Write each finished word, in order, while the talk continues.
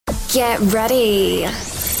Get ready.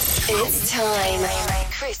 It's time.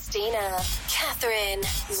 Christina, Catherine,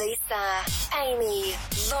 Lisa, Amy,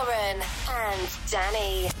 Lauren, and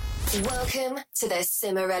Danny. Welcome to the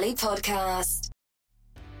Cimorelli podcast.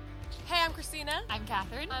 Hey, I'm Christina. I'm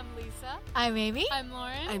Catherine. I'm Lisa. I'm Amy. I'm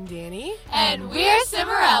Lauren. I'm Danny. And we're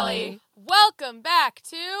Cimorelli. Welcome back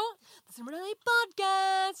to the Cimorelli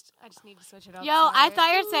podcast. I just need to switch it up. Yo, I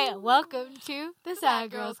thought you were saying, welcome to the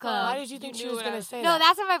Sad Girls Club. Why did you think she was going to say No, that?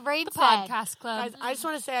 that's what my brain said. Podcast club. Guys, I just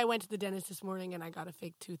want to say I went to the dentist this morning and I got a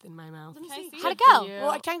fake tooth in my mouth. How'd it go?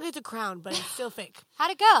 Well, technically it's a crown, but it's still fake.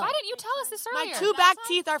 How'd it go? Why didn't you tell us this earlier? My two back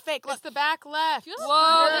teeth are fake. It's Look, the back left.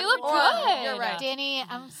 Whoa, You're they look orange. good. You're right. Danny,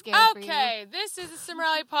 I'm scared for you. Okay, this is the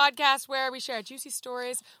Cimorelli podcast where we share juicy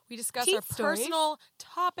stories, we discuss our Teeth stories. personal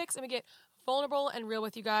topics, and we get vulnerable and real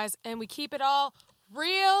with you guys, and we keep it all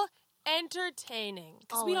real entertaining.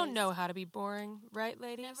 Because we don't know how to be boring, right,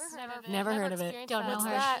 ladies? Never heard of it. experienced Don't that. know What's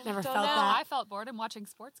her. that? Never Don't felt know. that. I felt bored. I'm watching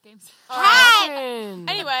sports games. Catherine.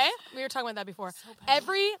 Anyway, we were talking about that before.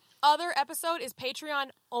 Every other episode is Patreon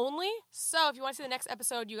only. So if you want to see the next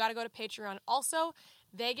episode, you got to go to Patreon. Also,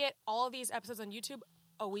 they get all of these episodes on YouTube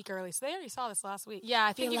a week early. So they already saw this last week. Yeah,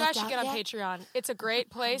 I think you guys should get on Patreon. It's a great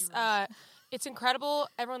place. It's incredible.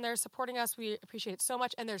 Everyone there is supporting us. We appreciate it so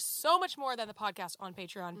much. And there's so much more than the podcast on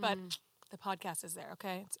Patreon. But the podcast is there,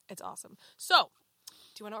 okay? It's awesome. So, do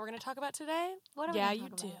you want to know what we're going to talk about today? What are we yeah, gonna you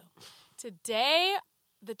talk do. about? Today,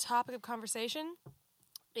 the topic of conversation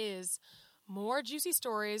is more juicy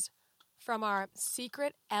stories from our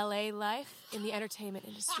secret LA life in the entertainment She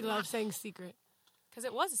industry. loves saying secret. Because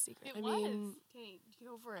it was a secret. It I mean, Get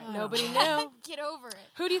over it. Nobody knew. Get over it.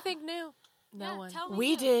 Who do you think knew? No one. Tell me We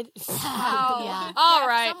you. did. Yeah. All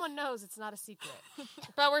right. Someone knows it's not a secret.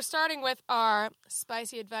 But we're starting with our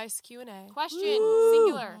spicy advice Q&A. Question. Ooh.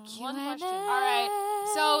 Singular. Q&A. One question. All All right.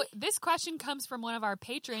 right. So this question comes from one of our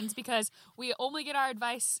patrons because we only get our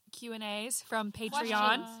advice Q&As from Patreon.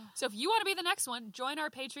 Questions. So if you want to be the next one, join our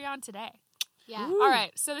Patreon today. Yeah. Ooh. All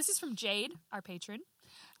right. So this is from Jade, our patron.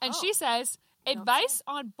 And she says, advice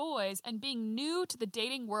on boys and being new to the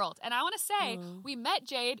dating world. And I want to say, we met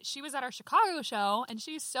Jade. She was at our Chicago show, and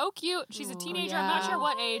she's so cute. She's a teenager. I'm not yeah. sure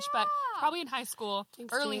what age, but probably in high school.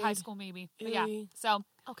 Thanks, early Jade. high school, maybe. But yeah, Ooh. so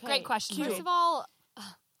Okay. great question. Cute. Jade. First of all,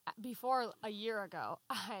 before a year ago,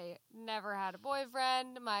 I never had a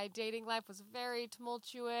boyfriend. My dating life was very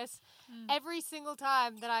tumultuous. Every single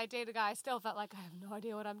time that I dated a guy, I still felt like I have no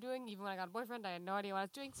idea what I'm doing. Even when I got a boyfriend, I had no idea what I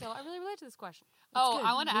was doing. So I really relate to this question. Oh, good.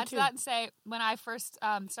 I want to Me add to too. that and say, when I first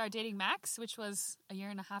started dating Max, which was a year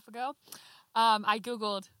and a half ago, I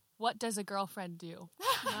Googled, what does a girlfriend do?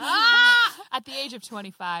 At the age of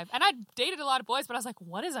 25. And I dated a lot of boys, but I was like,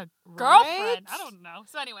 what is a girlfriend? I don't know.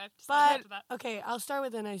 So anyway, just to add But, to that. okay, I'll start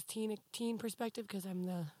with a nice teen perspective because I'm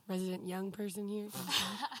the resident young person here.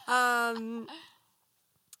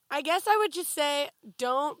 I guess I would just say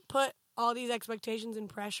don't put all these expectations and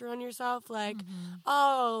pressure on yourself. Like,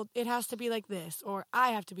 oh, it has to be like this, or I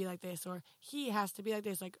have to be like this, or he has to be like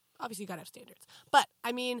this. Like, obviously you got to have standards. But,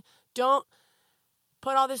 I mean, don't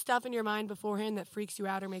put all this stuff in your mind beforehand that freaks you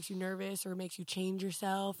out or makes you nervous or makes you change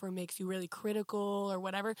yourself or makes you really critical or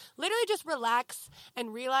whatever. Literally just relax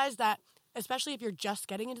and realize that, especially if you're just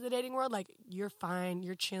getting into the dating world, like, you're fine,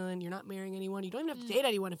 you're chilling, you're not marrying anyone, you don't even have to date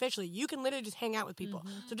anyone officially. You can literally just hang out with people.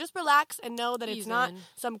 So just relax and know that it's not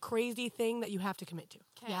some crazy thing that you have to commit to.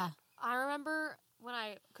 Yeah. I remember when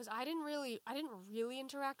because I didn't really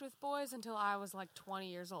interact with boys until I was like 20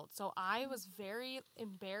 years old. So I was very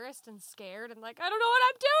embarrassed and scared and like, I don't know what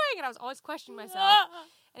I'm doing. And I was always questioning myself.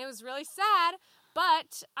 And it was really sad.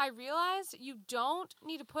 But I realized you don't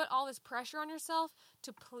need to put all this pressure on yourself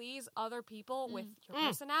to please other people with your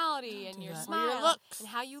personality and your that. Or smile your looks. and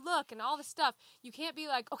how you look and all this stuff. You can't be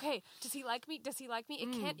like, okay, does he like me? Does he like me?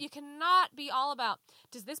 You cannot be all about,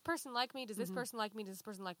 does this person like me? Does this person like me? Does this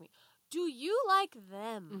person like me? Do you like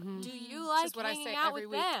them? Do you like is what I hanging say out every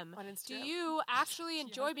with week them? on Do Instagram. you actually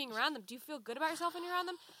enjoy being around them? Do you feel good about yourself when you're around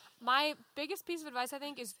them? My biggest piece of advice, I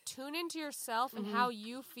think, is tune into yourself and how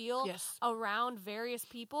you feel Yes. around various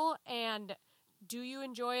people. And do you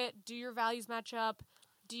enjoy it? Do your values match up?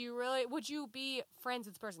 Would you be friends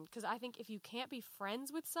with this person? Because I think if you can't be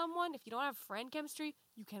friends with someone, if you don't have friend chemistry,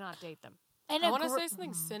 you cannot date them. And I want to say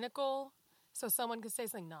something cynical so someone could say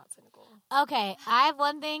something not cynical. Okay, I have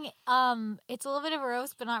one thing. It's a little bit of a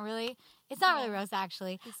roast, but not really. It's not really a roast,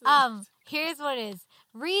 actually. Here's what it is.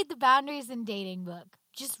 Read the Boundaries in Dating book.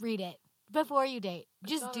 Just read it before you date.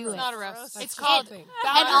 Just do It's it. not a roast. It's That's called the thing.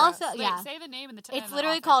 And also, Wait, yeah. say the name and the It's and the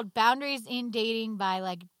literally author. called Boundaries in Dating by,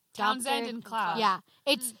 like, Townsend Dr. and Cloud. Yeah.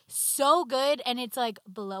 It's so good, and it's, like,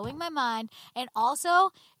 blowing my mind. And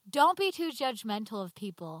also, don't be too judgmental of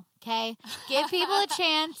people, okay? Give people a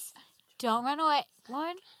chance. Don't run away.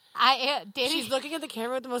 Lauren, She's looking at the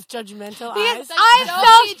camera with the most judgmental because eyes. I'm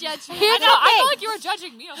so here's the I know. I thing. feel like you were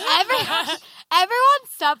judging me. Everyone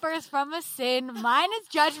suffers from a sin. Mine is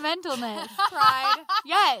judgmentalness. Pride.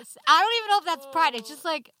 Yes. I don't even know if that's pride. It's just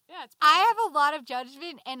like, Yeah, it's I have a lot of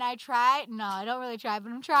judgment and I try. No, I don't really try,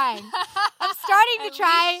 but I'm trying. I'm starting to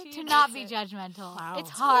try least to she not be admits judgmental. Wow. It's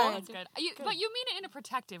That's hard. That's good. But you mean it in a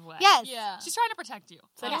protective way. Yes. Yeah. She's trying to protect you.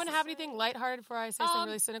 Does anyone have anything lighthearted before I say something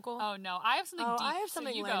really cynical? Oh no, I have something deep. I have so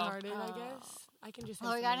something you go. lighthearted, I guess. I can just say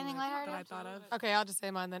Oh, you got something anything that lighthearted? I thought of. Okay, I'll just say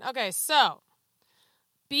mine then. Okay, so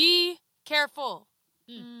be careful.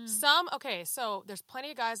 So there's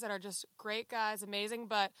plenty of guys that are just great guys, amazing,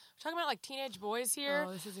 but we're talking about like teenage boys here.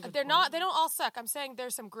 Oh, this is a good They're point. not. They don't all suck. I'm saying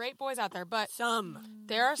there's some great boys out there, but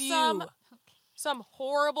there are Few. some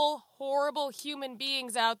horrible, horrible human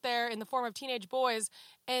beings out there in the form of teenage boys,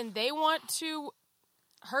 and they want to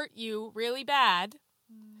hurt you really bad.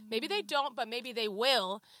 Maybe they don't, but maybe they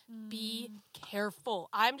will. Be careful.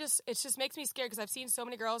 It just makes me scared because I've seen so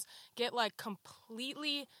many girls get like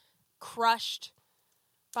completely crushed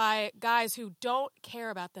by guys who don't care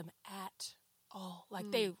about them at all.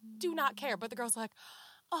 Like they do not care, but the girl's like,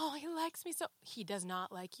 oh, he likes me so. He does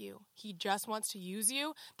not like you. He just wants to use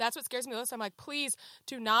you. That's what scares me most. I'm like, please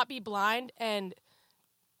do not be blind and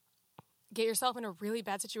get yourself in a really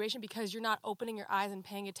bad situation because you're not opening your eyes and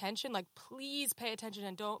paying attention. Like, please pay attention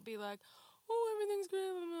and don't be like, oh, everything's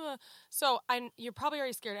good. Blah, blah. So you're probably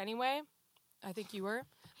already scared anyway. I think you were.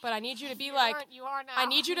 But I need you to be like, you are now. I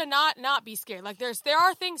need you to not be scared. Like, there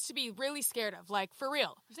are things to be really scared of. Like, for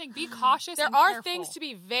real. You're saying be cautious. There and are careful. things to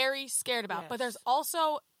be very scared about. But there's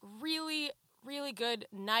also really, really good,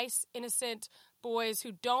 nice, innocent boys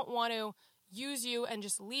who don't want to use you and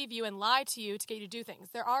just leave you and lie to you to get you to do things.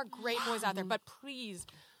 There are great boys out there, but please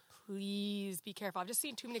be careful. I've just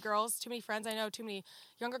seen too many girls, too many friends I know, too many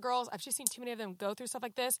younger girls. I've just seen too many of them go through stuff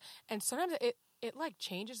like this, and sometimes it like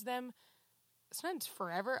changes them. Sometimes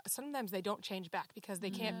forever. Sometimes they don't change back because they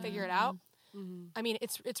can't figure it out. I mean,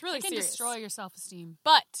 it's really It can serious. destroy your self-esteem.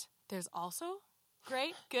 But there's also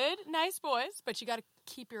great, good, nice boys, but you got to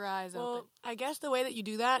keep your eyes open. Well, I guess the way that you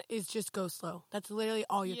do that is just go slow. That's literally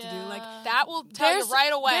all you have to do. Like, That will tell you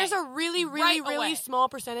right away. There's a really, really, Right really away. small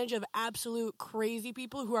percentage of absolute crazy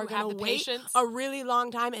people who are Who going have to the wait patience. a really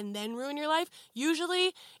long time and then ruin your life.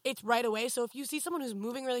 Usually, it's right away. So if you see someone who's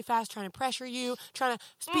moving really fast, trying to pressure you, trying to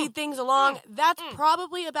speed things along, that's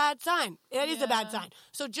probably a bad sign. It is a bad sign.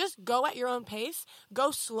 So just go at your own pace. Go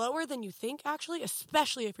slower than you think, actually,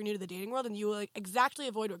 especially if you're new to the dating world, and you will exactly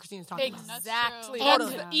avoid what Christina's talking about. Exactly. true. That's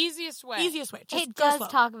And- the easiest way. Easiest way. Just It go does slow.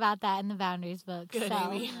 talk about that in the boundaries book. Good, so.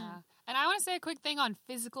 Amy. Yeah. And I want to say a quick thing on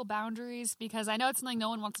physical boundaries because I know it's something no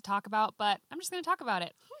one wants to talk about, but I'm just going to talk about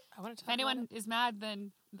it. I want to If anyone is mad,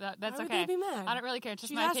 then that's Why would okay. they be mad? I don't really care. It's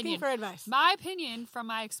just She's my asking opinion. for advice. My opinion from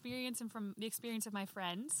my experience and from the experience of my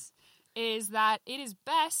friends is that it is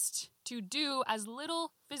best to do as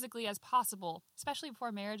little physically as possible, especially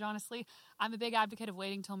before marriage, honestly. I'm a big advocate of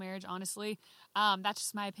waiting till marriage, honestly. That's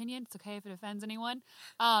just my opinion. It's okay if it offends anyone.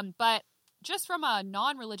 But just from a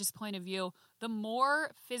non-religious point of view, the more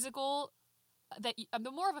of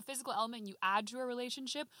a physical element you add to a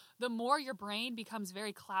relationship, the more your brain becomes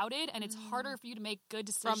very clouded and it's harder for you to make good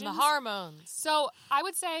decisions. from the hormones. So I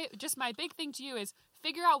would say just my big thing to you is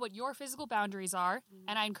figure out what your physical boundaries are,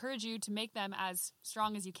 and I encourage you to make them as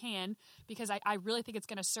strong as you can because I really think it's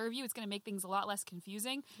going to serve you. It's going to make things a lot less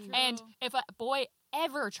confusing. And if a boy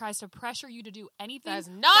ever tries to pressure you to do anything, That is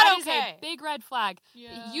not that is okay. a big red flag.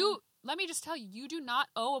 Yeah. Let me just tell you, you do not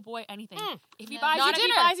owe a boy anything. If he No. buys Not you if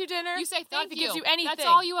dinner, he buys you dinner. you say Not thank if he gives you anything. That's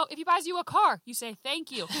all you owe. If he buys you a car, you say thank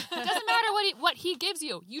you. It doesn't matter what he gives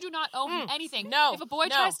you. You do not owe him anything. No. If a boy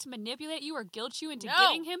No. tries to manipulate you or guilt you into No.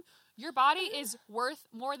 getting him, your body is worth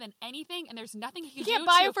more than anything, and there's nothing he You can can't do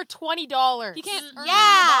buy to- it for $20. He can't earn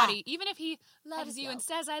Yeah. your body, even if he loves you and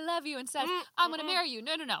says "I love you" and says "I'm going to marry you."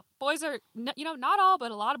 No. Boys are, not all, but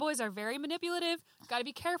a lot of boys are very manipulative. Got to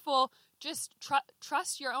be careful. Just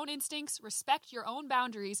trust your own instincts, respect your own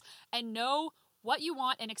boundaries, and know what you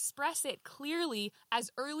want and express it clearly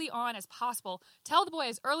as early on as possible. Tell the boy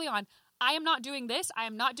as early on, "I am not doing this. I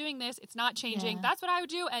am not doing this. It's not changing." Yeah. That's what I would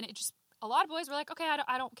do, and it just. A lot of boys were like, "Okay,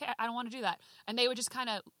 I don't care. I don't want to do that," and they would just kind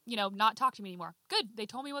of, not talk to me anymore. Good, they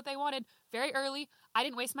told me what they wanted very early. I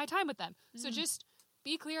didn't waste my time with them. So just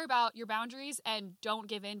be clear about your boundaries and don't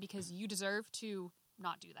give in because you deserve to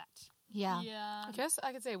not do that. Yeah. Yeah. I guess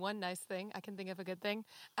I could say one nice thing. I can think of a good thing.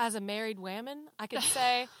 As a married woman, I could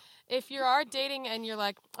say if you are dating and you're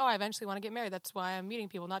like, oh, I eventually want to get married. That's why I'm meeting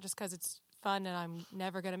people, not just because it's fun and I'm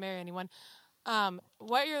never going to marry anyone.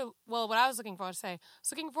 what I was looking for to say, I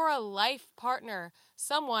was looking for a life partner,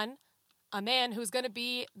 a man who's going to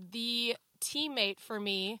be the teammate for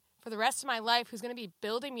me for the rest of my life, who's going to be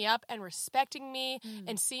building me up and respecting me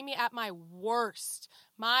and see me at my worst,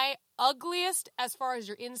 my ugliest as far as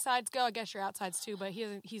your insides go. I guess your outsides too, but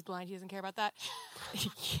he's blind. He doesn't care about that.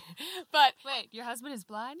 But Wait, your husband is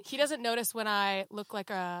blind? he doesn't notice when I look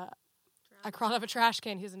like I crawled up a trash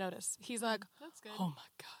can. He doesn't notice. He's like, That's good. oh my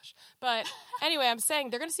gosh. But anyway, I'm saying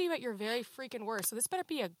they're going to see you at your very freaking worst. So this better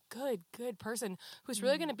be a good person who's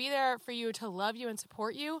really going to be there for you, to love you and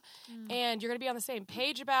support you. And you're going to be on the same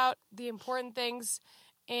page about the important things.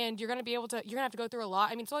 And you're going to have to go through a lot.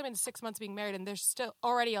 I mean, it's only been 6 months being married, and there's still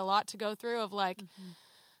already a lot to go through of like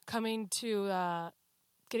coming to,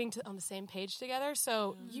 getting to on the same page together.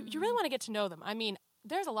 So you really want to get to know them. I mean,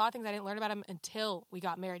 there's a lot of things I didn't learn about him until we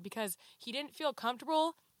got married, because he didn't feel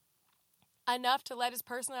comfortable enough to let his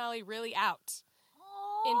personality really out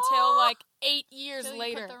until like 8 years So you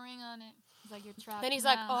later. put the ring on it. It's like you're trapped. Then he's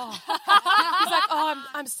like, now.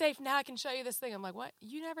 I'm safe now. I can show you this thing. I'm like, what?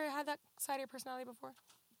 You never had that side of your personality before?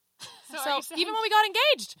 So, are So you saying- even when we got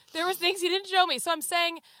engaged, there was things he didn't show me. So I'm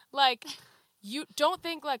saying, like, you don't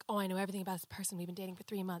think like, oh, I know everything about this person. We've been dating for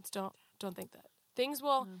 3 months. Don't think that things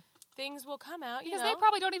will come out. because you know? they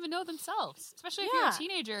probably don't even know themselves, especially if you're Yeah. a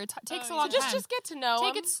teenager. It takes a So long time. just get to know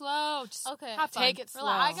Take him. it slow. Just Okay. have fun. Take it slow.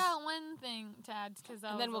 I got one thing to add because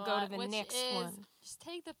And then we'll go to the next one. Just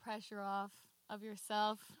take the pressure off of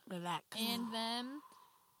yourself Relax. and them.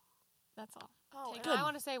 That's all. Oh, and Good. I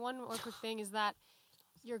want to say one more quick thing is that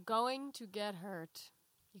you're going to get hurt.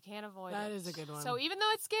 You can't avoid it. That is a good one. So even though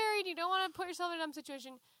it's scary and you don't want to put yourself in a dumb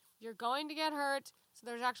situation, you're going to get hurt. So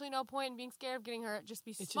there's actually no point in being scared of getting hurt. Just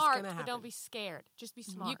be just smart, gonna but happen. don't be scared. Just be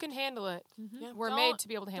smart. You can handle it. Yeah. We're Don't- made to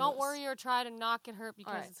be able to handle Don't worry or try to not get hurt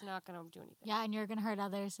because Alright. it's not going to do anything. Yeah, and you're gonna hurt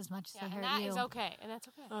others as much as Yeah, they and hurt that you. is okay, and that's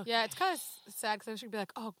okay. Yeah, it's kind of sad because I should be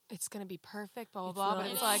like, oh, it's going to be perfect, blah, blah, blah. But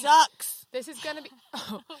not. it's It like, sucks. this is going to be,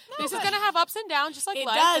 this is going to have ups and downs just like It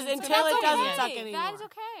life. does and it's until gonna it be doesn't okay. suck anymore. That is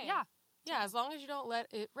okay. Yeah. Yeah, as long as you don't let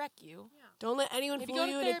it wreck you. Don't let anyone If you fool go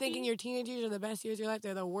to you into therapy- thinking your teenage years are the best years of your life.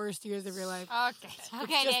 They're the worst years of your life. Okay.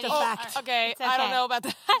 Okay, just a Danny. fact. Okay, It's I don't okay. know about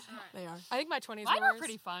that. They are. I think my 20s Mine were were worse.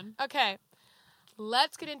 pretty fun. Okay,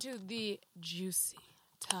 let's get into the juicy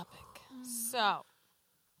topic. So, our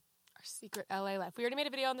secret LA life. We already made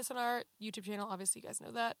a video on this on our YouTube channel. Obviously, you guys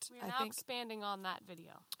know that. We are I now think. expanding on that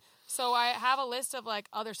video. So I have a list of like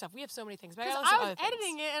other stuff. We have so many things. But I, Because got a list I of was other things.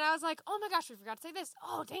 editing it and I was like, oh my gosh, we forgot to say this.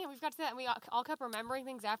 Oh, dang it, we forgot to say that. And we all kept remembering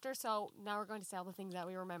things after, so now we're going to say all the things that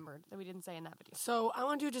we remembered that we didn't say in that video. So I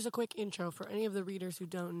want to do just a quick intro for any of the readers who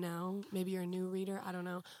don't know. Maybe you're a new reader. I don't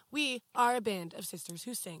know. We are a band of sisters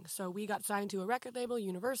who sing. So we got signed to a record label,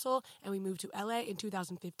 Universal, and we moved to LA in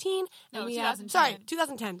 2015. And No, we 2010.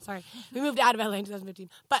 2010. Sorry, we moved out of LA in 2015.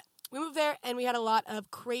 But we moved there, and we had a lot of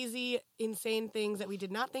crazy, insane things that we did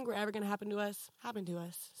not think were ever going to happen to us.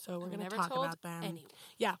 So we're we going to never talk told about them. anyone.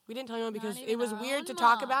 Yeah, we didn't tell anyone because even it was our weird own to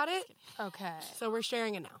talk mom. about it. Okay. So we're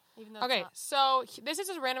sharing it now. Even though it's Okay, not. so this is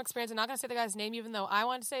just a random experience. I'm not going to say the guy's name, even though I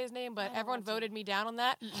wanted to say his name, but everyone voted me down on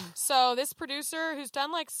that. So this producer, who's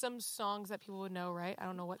done like some songs that people would know, right? I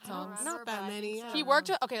don't know what songs. Not that many. He worked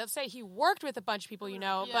with, okay, let's say he worked with a bunch of people you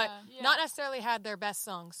know, but Yeah. not necessarily had their best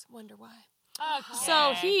songs. Wonder why. Okay.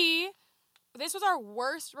 So this was our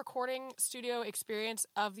worst recording studio experience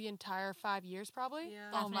of the entire 5 years, probably.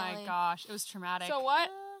 Oh my Definitely. gosh, it was traumatic. So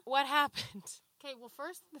what happened? Okay, well,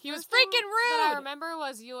 first, the He was first thing freaking that I rude. remember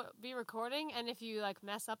was you'll be recording, and if you like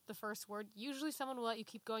mess up the first word, usually someone will let you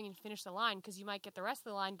keep going and finish the line because you might get the rest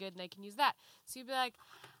of the line good and they can use that. So you'd be like,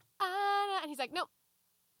 and he's like, nope,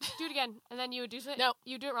 do it again, and then you would do something. Nope.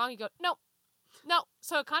 You do it wrong. You go, nope, no.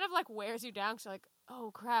 So it kind of like wears you down. So you're like, oh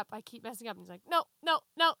crap, I keep messing up. And he's like, no,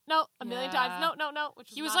 a million times, no. Which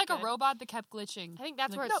he was not like good. a robot that kept glitching. I think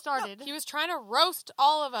that's Like, where it no, started. He was trying to roast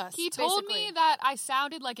all of us. He told basically. me that I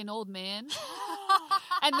sounded like an old man.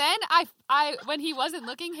 And then I when he wasn't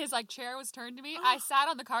looking, his like chair was turned to me. I sat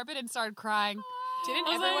on the carpet and started crying. Didn't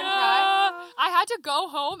I was everyone like, cry? "Ah." I had to go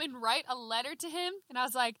home and write a letter to him, and I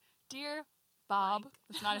was like, "Dear Bob,"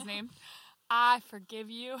 that's not his name. I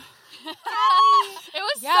forgive you. It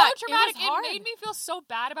was Yeah, so it was traumatic. hard. It made me feel so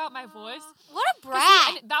bad about my voice. What a 'Cause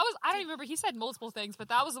brat! and that was, I don't even remember, he said multiple things, but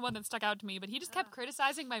that was the one that stuck out to me. But he just kept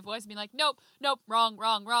criticizing my voice and being like, nope,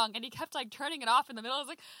 wrong. And he kept like turning it off in the middle. I was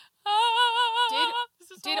like,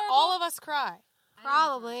 this is Did horrible. all of us cry?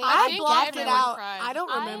 Probably. I think blocked it everyone out. cried. I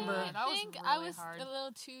don't remember. that was I think I really was hard. a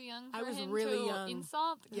little too young for I was him really to young.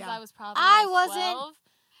 insult because Yeah. I was probably I like wasn't. 12.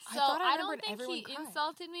 I So thought I I don't remembered think everyone he cried.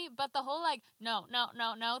 insulted me, but the whole like no thing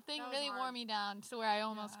That was really hard. wore me down to where I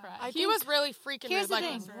almost cried. I He think- was really freaking Here's rude, the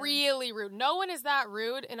like thing. really rude. No one is that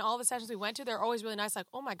rude in all the sessions we went to. They're always really nice, like,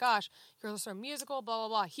 oh my gosh, you girls are so musical, blah blah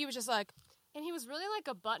blah. He was just like, And he was really like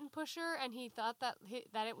a button pusher, and he thought that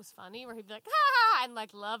it was funny, where he'd be like, ha, and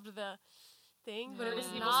like loved the thing, but it was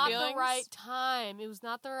People's not feelings? the right time. It was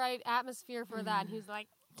not the right atmosphere for that. And he was like,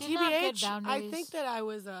 Didn't have good TBH, I boundaries. think that I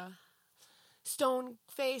was stone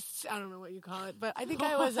faced. I don't know what you call it, but I think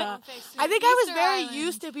I was I think I was Easter very Island.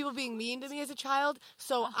 used to people being mean to me as a child.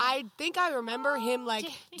 So I think I remember him like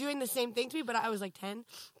doing the same thing to me, but I was like 10.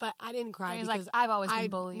 But I didn't cry He's because like, I've always I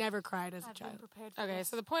been bullied. never cried as a I've been child. prepared for okay. this.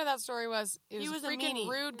 So the point of that story was it He was, was a a freaking meanie.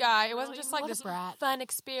 rude guy. It wasn't just like What a this brat. fun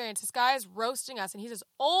experience. This guy is roasting us, and he's this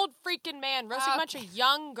old freaking man roasting a bunch of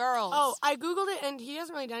young girls. Oh, I googled it, and he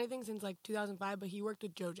hasn't really done anything since like 2005. But he worked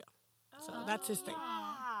with JoJo, so that's his thing.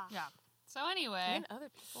 Ah. Yeah. So anyway, and other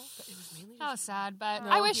people. But it was mainly that was sad, but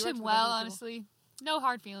No, I he wish worked him with other well. people. Honestly, no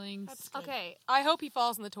hard feelings. Okay. I hope he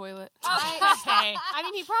falls in the toilet. Okay. I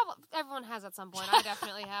mean, everyone has at some point. I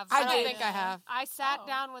definitely have. I I don't did. think I have. I sat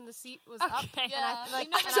down when the seat was up, Okay. and Yeah. I like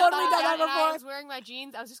You never and I totally thought done that and I before. was wearing my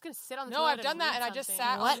jeans. I was just gonna sit on the No, toilet. I've done that, and I just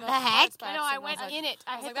sat. What on the heck? flat I know. I and went was like, in it.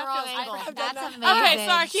 I was hit like, the that wrong feels angle. awkward. That's done amazing. Okay,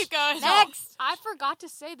 sorry, keep going. Next. I forgot to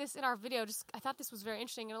say this in our video. Just I thought this was very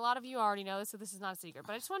interesting, and a lot of you already know this, so this is not a secret.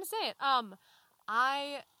 But I just want to say it.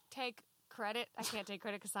 I take credit. I can't take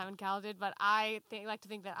credit because Simon Cowell did, but I like to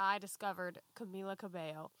think that I discovered Camila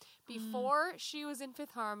Cabello before she was in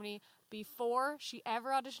Fifth Harmony, before she ever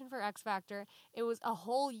auditioned for X Factor. It was a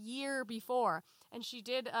whole year before, and she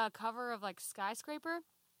did a cover of like Skyscraper.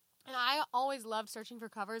 And I always loved searching for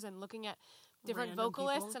covers and looking at different Random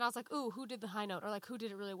vocalists, people. and I was like, "Ooh, who did the high note?" Or like, "Who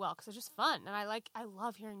did it really well?" Because it's just fun, and I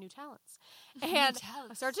love hearing new talents. And I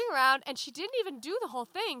was searching around, and she didn't even do the whole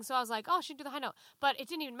thing. So I was like, "Oh, she did the high note," but it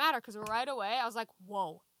didn't even matter because right away I was like,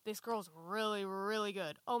 "Whoa, this girl's really, really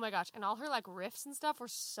good." Oh my gosh! And all her like riffs and stuff were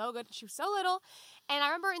so good. She was so little, and I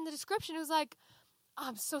remember in the description it was like,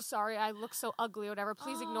 "I'm so sorry, I look so ugly or whatever.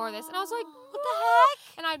 Please ignore this." And I was like, "What the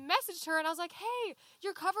heck?" And I messaged her and I was like, "Hey,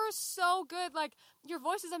 your cover is so good. Like, your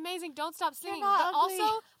voice is amazing. Don't stop singing. not But ugly."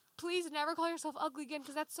 also, please never call yourself ugly again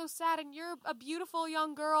because that's so sad. And you're a beautiful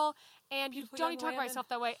young girl, and you Beautiful don't young need to talk about woman. yourself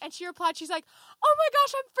that way." And she replied, she's like, "Oh my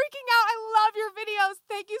gosh, I'm freaking out. I love your videos.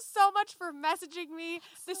 Thank you so much for messaging me.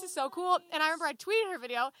 This is so cool." And I remember I tweeted her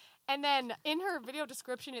video, and then in her video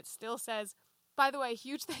description, it still says, "By the way,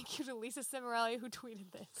 huge thank you to Lisa Cimorelli who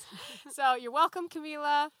tweeted this." So you're welcome,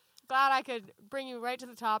 Camila. Glad I could bring you right to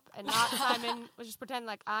the top and not Simon. We'll just pretend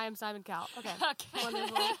like I am Simon Cowell. Okay.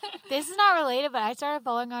 Wonderful. This is not related, but I started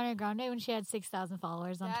following Ariana Grande when she had 6,000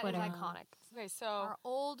 followers on That is Twitter. iconic. Okay, so Our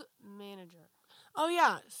old manager. Oh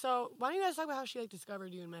yeah. So why don't you guys talk about how she like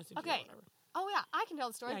discovered you and messaged you or Okay. whatever? Oh, yeah, I can tell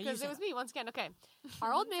the story Yeah, you because say it was it. me once again. Okay.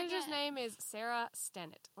 Our old manager's name is Sarah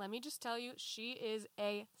Stennett. Let me just tell you, she is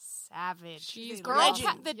a savage. She's a girl.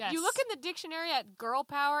 legend. You look in the dictionary at girl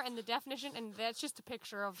power and the definition, and that's just a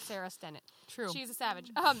picture of Sarah Stennett. True. She's a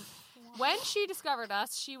savage. When she discovered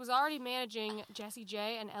us, she was already managing Jessie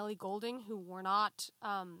J and Ellie Goulding, who were not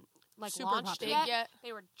like Super launched popular. yet.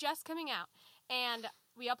 They were just coming out, and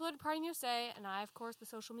we uploaded Party in USA, and I, of course, the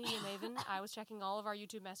social media maven, I was checking all of our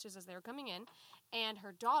YouTube messages as they were coming in, and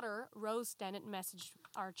her daughter, Rose Stennett, messaged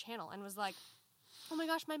our channel and was like, "Oh my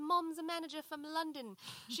gosh, my mom's a manager from London.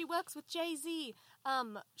 She works with Jay-Z.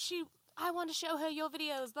 I want to show her your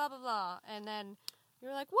videos, blah, blah, blah." And then we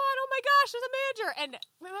were like, "What? Oh my gosh, there's a manager." And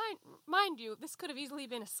mind you, this could have easily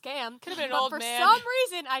been a scam. Could have been an but old for man. some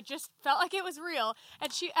reason, I just felt like it was real.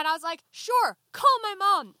 And I was like, "Sure, call my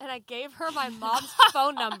mom." And I gave her my mom's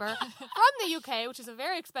phone number from the UK, which is a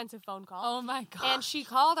very expensive phone call. Oh my god. And she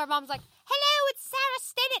called. Our mom's like, "Hello, it's Sarah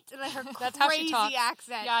Stennett." And her That's how she crazy talks.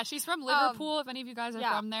 accent. Yeah, she's from Liverpool. If any of you guys are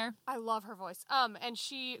yeah. from there, I love her voice. And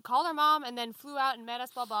she called her mom and then flew out and met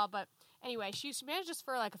us, blah, blah. But anyway, she managed us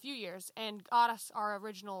for like a few years and got us our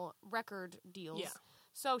original record deals. Yeah.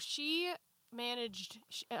 So she managed,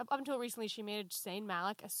 up until recently, she managed Zayn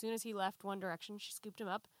Malik. As soon as he left One Direction, she scooped him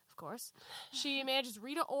up, of course. She manages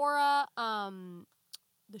Rita Ora,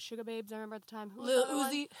 the Sugar Babes, I remember at the time. Who was Lil the other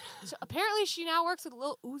one? Uzi, So apparently she now works with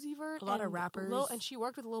Lil Uzi Vert. A lot of and rappers. and she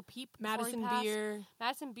worked with Lil Peep before he Madison passed. Beer.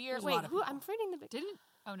 Madison Beer. There's a Wait, lot of who? people. I'm forgetting the... didn't.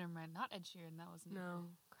 Oh, never mind. Not Ed Sheeran. That wasn't. No.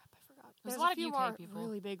 Crap, I forgot. There's There's a lot of few UK more people.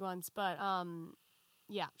 really big ones, but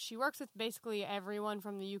yeah, she works with basically everyone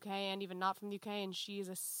from the UK and even not from the UK, and she's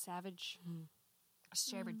a savage.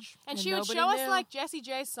 Savage. And And she would nobody show us knew. like Jessie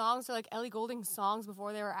J songs or like Ellie Goulding songs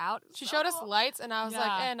before they were out. she showed us lights, and I was like,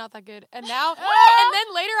 Yeah. not that good. And now, and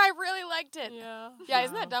then later, I really liked it. Yeah. Yeah,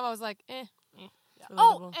 isn't that dumb? I was like, It's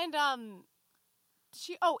Oh, relatable. and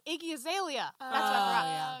Iggy Azalea. That's what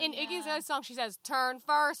I forgot. In Iggy Azalea's song, she says, "Turn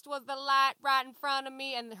first was the light right in front of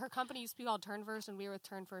me," and her company used to be called Turn First, and we were with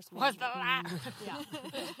Turn First. What's the light? Yeah.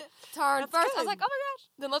 Turn first. I was like, oh my gosh.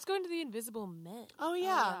 Then let's go into the Invisible Men. Oh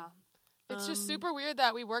yeah. It's just super weird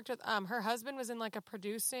that we worked with. Her husband was in like a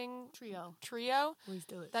producing trio. Well, he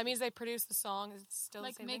still is. That means they produce the song. It's still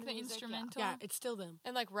Like the same make the music. instrumental. Yeah, it's still them.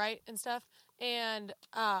 And like write and stuff. And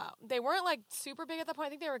they weren't like super big at that point. I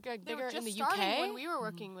think they were like, They bigger were in just the starting UK when we were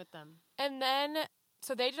working with them. And then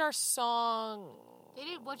so they did our song. They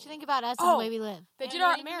did What You Think About Us Oh. and The Way We Live. They And did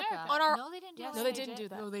our Made in America. on our. No, they didn't do Yes, it. No, they didn't do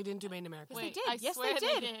that. No, they didn't do Made in America. Yes, Wait, they I did. Yes, swear they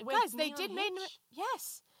they did. did. Guys, they Neil did Made in Hitch?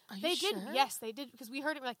 Yes. Are you They did. sure? Yes, they did. Because we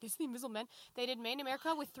heard it. We're like, this is the Invisible Men. They did Made in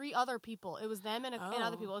America with 3 other people. It was them and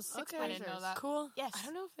other people. It was 6 okay. producers. I didn't know that. Cool. Yes. I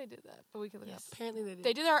don't know if they did that, but we could look it up. Apparently they did.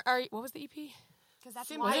 They did our what was the EP? Because that's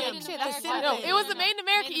Sim- why was they it didn't Sim- say the that's Sim- why No, they it was did the Made in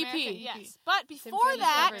America Made in EP. America, Yes, but before Symphony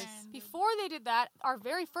that, covers. before they did that, our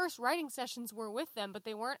very first writing sessions were with them, but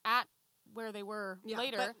they weren't at where they were Yeah,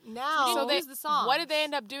 later. but now, So they use the songs. What did they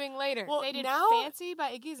end up doing later? Well, They did now- Fancy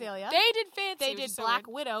by Iggy Azalea. they did Fancy. They which did is so Black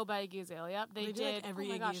weird. Widow by Iggy Azalea. They They do, like, did every oh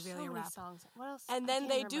my Iggy gosh, Azalea so many rap. songs. What else? And I then can't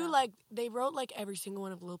they do remember. like they wrote like every single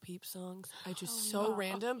one of Lil Peep's songs, which is so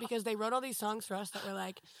random because they wrote all these songs for us that were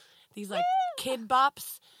like these like kid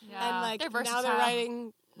bops, Yeah. and like They're now they're versatile.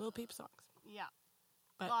 writing Lil Peep songs. Yeah.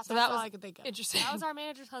 But Lots so of that's songs. all I could think of. Interesting. That was our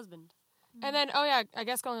manager's husband. And then, I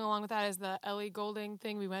guess going along with that is the Ellie Goulding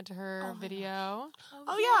thing. We went to her video.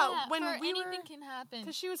 Oh yeah, when for we anything were can happen.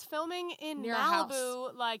 Because she was filming in Near our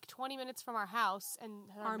Malibu, like 20 minutes from our house, and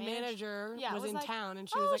her our manager yeah, was in like, town, and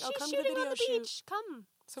she was like, "Oh, she's come to the shooting video on the shoot." beach. Come.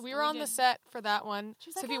 So we So were we on the did. set for that one.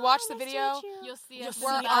 She's So like, if you "Oh, watch the nice to video, meet you." You'll see You'll us. see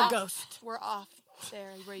We're our off. ghost. we're off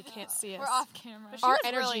there where you can't see us. We're off camera. But she Our was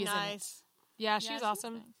energy really is in it. nice. Yeah, she Yeah, was she's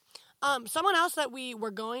awesome. nice. Someone else that we were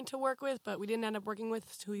going to work with, but we didn't end up working with,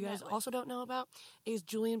 who you guys Met with. also don't know about, is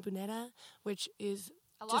Julian Bunetta, which is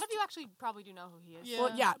A lot of you actually probably do know who he is. Yeah.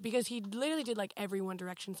 well, yeah, because he literally did like every One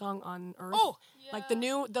Direction song on Earth. Oh, like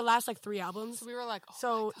the last like 3 albums. So we were like,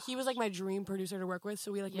 So he was like my dream producer to work with.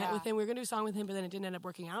 So we like met Yeah. with him. We were gonna do a song with him, but then it didn't end up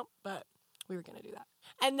working out. But we were gonna do that.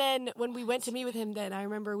 And then when we went to meet with him, then I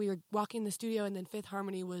remember we were walking the studio, and then Fifth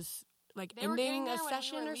Harmony was like They were getting ending there a when we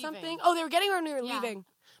session were or something. leaving. Oh, they were getting her when we were Yeah. leaving.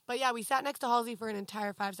 But yeah, we sat next to Halsey for an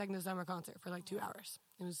entire 5 Seconds of Summer concert for like 2 hours.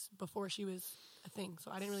 It was before she was a thing,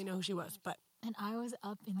 so I didn't really know who she was. But And I was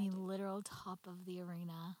up in the literal top of the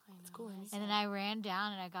arena. It's cool. And then I ran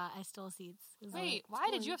down and I stole seats. It was Wait, lit. why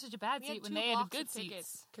did you have such a bad We had seat when 2 they had blocks good of seats?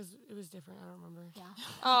 tickets. because it was different, I don't remember. Yeah.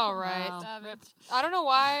 all right. Wow. Savage. I don't know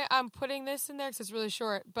why I'm putting this in there because it's really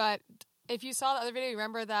short. But if you saw the other video, you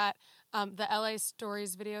remember that the LA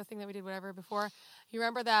Stories video thing that we did whatever before. You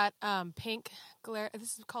remember that Pink glare?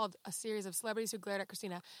 This is called a series of celebrities who glared at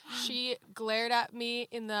Christina. She glared at me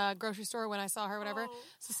in the grocery store when I saw her. Whatever.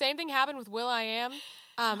 So the same thing happened with Will I Am.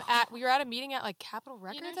 We were at a meeting at like Capitol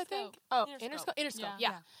Records, I think. Interscope. Oh, Interscope. Interscope.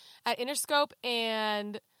 Yeah. Yeah. At Interscope,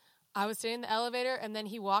 and I was sitting in the elevator, and then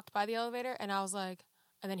he walked by the elevator, and I was like,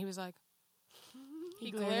 and then he was like,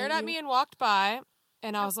 he glared at me and walked by,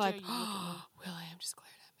 and I was like, dare you look at me. Will I Am just glared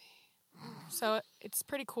at me. So it's a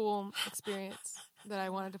pretty cool experience that I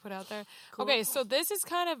wanted to put out there. Okay, so this is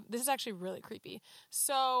actually really creepy.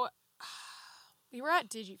 So we were at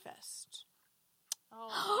DigiFest.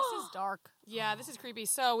 Oh, this is dark. Yeah, this is creepy.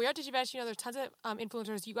 So we are at DigiFest. You know, there's tons of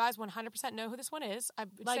influencers. You guys 100% know who this one is. I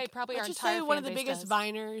would say probably let's our just entire say one of fan the base biggest does.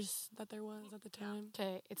 Viners that there was at the time.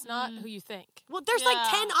 Okay, it's not who you think. Well, there's like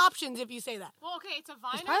Yeah. 10 options if you say that. Well, okay, it's a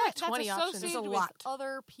Viner probably like that's 20 options. associated There's a with lot.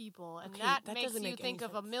 other people, and Okay, that that makes doesn't you make think any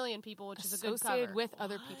of a sense. million people, which is a good Associated cover. with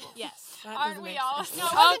other people. Yes. That Aren't doesn't we make all? sense.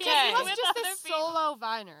 No, Okay. it was just a solo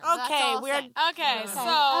Viner. That's Okay, all I'll we're- say. Okay, Okay.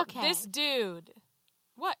 so Okay. this dude,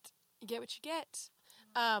 what? You get what you get.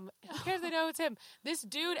 Who cares if they know it's him? This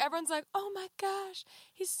dude, everyone's like, oh my gosh,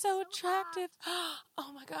 he's so attractive.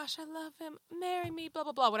 Oh my gosh, I love him. Marry me, blah,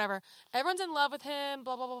 blah, blah, whatever. Everyone's in love with him,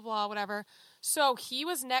 blah, blah, blah, blah, whatever. So he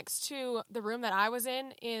was next to the room that I was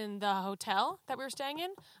in the hotel that we were staying in.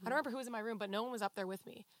 I don't remember who was in my room, but no one was up there with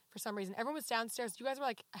me for some reason. Everyone was downstairs. You guys were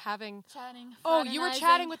like having... Chatting. Oh, you were chatting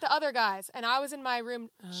fraternizing. with the other guys, and I was in my room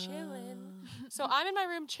chilling. So I'm in my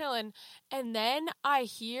room chilling, and then I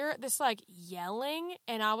hear this like yelling,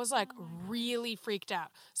 and I was like really freaked out.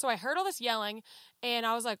 So I heard all this yelling, and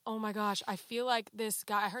I was like, oh my gosh, I feel like this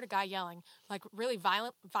guy, I heard a guy yelling, like really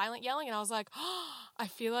violent yelling, and I was like, oh, I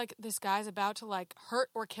feel like this guy's about to like hurt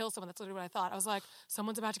or kill someone. That's literally what I thought. I was like,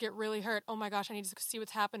 someone's about to get really hurt. Oh my gosh, I need to see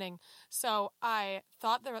what's happening. So I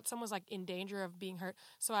thought that someone was like in danger of being hurt.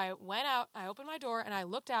 So I went out, I opened my door, and I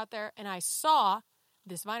looked out there, and I saw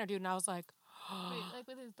this Viner dude, and I was like, Wait, like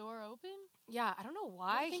with his door open? Yeah, I don't know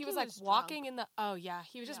why. think He was he like was walking in the. Oh yeah,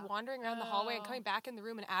 he was just Yeah. wandering around the hallway and coming back in the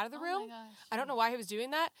room and out of the Oh room. my gosh. I don't know why he was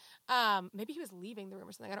doing that. Maybe he was leaving the room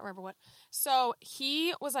or something. I don't remember what. So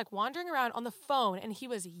he was like wandering around on the phone and he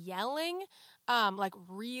was yelling, like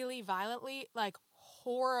really violently, like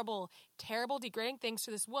horrible, terrible, degrading things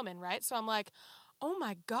to this woman. Right. So I'm like, oh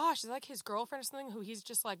my gosh, is that like his girlfriend or something who he's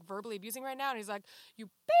just like verbally abusing right now? And he's like, you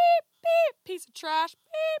beep, beep, piece of trash,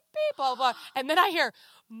 beep, beep, blah, blah, blah. And then I hear,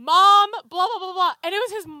 mom, blah, blah, blah, blah. And it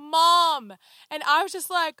was his mom. And I was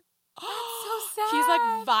just like, oh, so sad. He's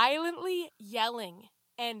like violently yelling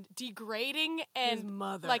and degrading and His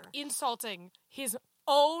mother. like insulting his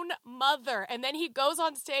own mother. And then he goes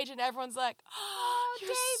on stage and everyone's like, oh,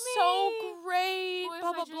 you're so great, Boy of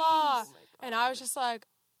blah, my blah, dreams. blah. Oh my And I was just like,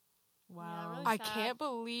 wow. really I sad. can't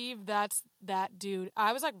believe that's that dude.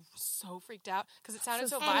 I was like so freaked out because it sounded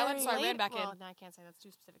so And violent, so I late- ran back in. Well, no, I can't say that's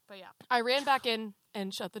too specific, but yeah. I ran back in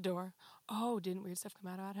and shut the door. Oh, didn't weird stuff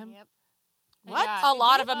come out about him? Yep. What? Yeah. A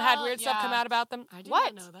lot of them had weird stuff yeah. come out about them. I did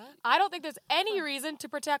What? not know that. I don't think there's any reason to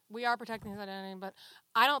protect. We are protecting his identity, but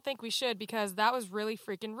I don't think we should because that was really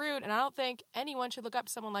freaking rude. And I don't think anyone should look up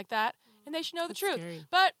to someone like that. And they should know the truth. scary.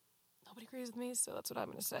 But nobody agrees with me, so that's what I'm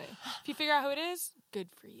going to say. If you figure out who it is, good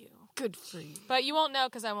for you. Good for you. But you won't know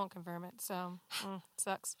because I won't confirm it. So,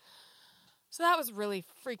 sucks. So that was really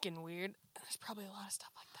freaking weird. There's probably a lot of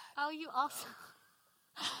stuff like that. Oh, you also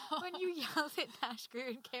when you yelled at Nash Greer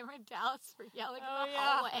and Cameron Dallas for yelling in the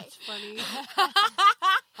hallway. That's funny.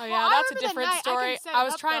 Oh, yeah, Well, I that's a remember that different night. I can story. set I it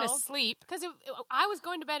was up, trying though. to sleep. Because I was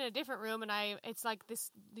going to bed in a different room, and it's like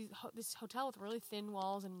this hotel with really thin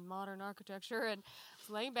walls and modern architecture, and I was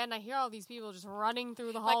laying in bed, and I hear all these people just running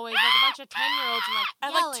through the hallways like a bunch of 10-year-olds, and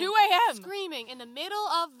At yelling, like 2 a.m. screaming in the middle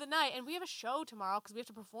of the night. And we have a show tomorrow because we have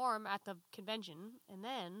to perform at the convention, and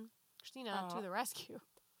then Christina to the rescue.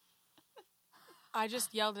 I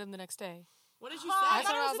just yelled at him the next day. What did you I say?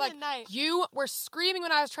 said, I was in like, the night. you were screaming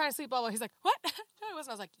when I was trying to sleep. Blah, blah. He's like, what? No, I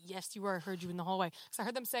wasn't. I was like, yes, you were. I heard you in the hallway. Because I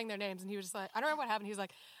heard them saying their names. And he was just like, I don't remember what happened. He was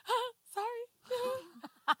like, sorry.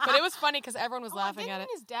 But it was funny because everyone was laughing at it.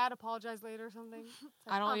 Didn't his dad apologize later or something? It's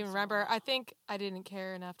like, I don't I'm even sorry. remember. I think I didn't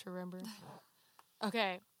care enough to remember.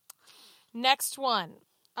 Okay. Next one.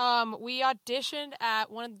 We auditioned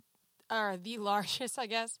at one of the largest, I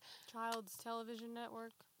guess, Child's Television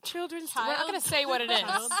Network. children's. We're not going to say what it is.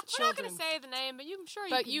 I'm not going to say the name, but I'm sure you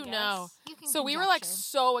But can you guess. know. You can So we were like conjecture.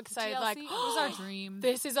 so excited, like, TLC? It was our dream.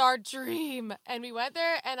 this is our dream. And we went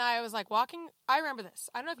there and I was like walking. I remember this.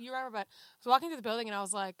 I don't know if you remember, but I was walking through the building and I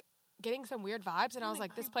was like getting some weird vibes. And I was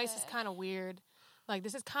like, this place is kind of weird. Like,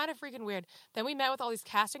 this is kind of freaking weird. Then we met with all these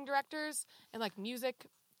casting directors and like music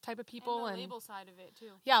type of people. And And, the label side of it,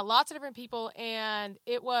 too. yeah, lots of different people. And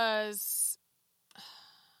it was,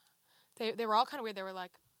 they were all kind of weird. They were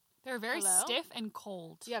like, They were very Hello? stiff and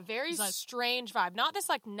cold. yeah, very It was like- strange vibe. Not this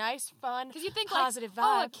like nice, fun, Because you think positive like,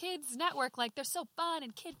 oh, a vibe. kids network, like they're so fun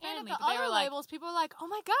and kid And friendly. at the But they other were like, labels, people were like, "Oh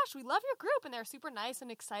my gosh, we love your group," and they're super nice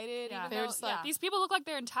and excited. Yeah. even They were though- just like, these people look like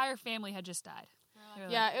their entire family had just died. They were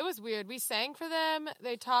Yeah, like, it was weird. We sang for them.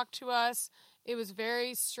 They talked to us. It was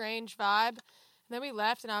very strange vibe. And then we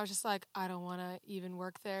left, and I was just like, I don't want to even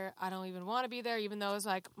work there. I don't even want to be there, even though it was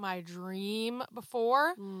like my dream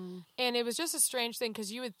before. And it was just a strange thing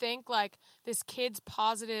because you would think like this kid's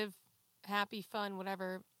positive, happy, fun,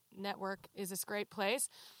 whatever network is this great place,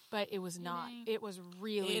 but it was not. ain't. It was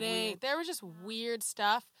really It weird. ain't. There was just weird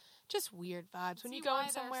stuff, just weird vibes when See you go why in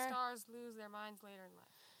their somewhere. stars lose their minds later in life.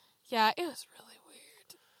 Yeah, it was really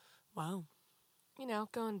weird. Wow. You know,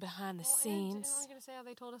 going behind the And scenes. we're gonna say how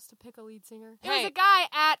they told us to pick a lead singer. Hey. It was a guy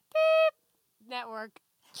at Beep Network.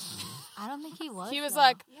 I don't think he was. He was though.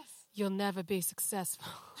 like, Yes. you'll never be successful.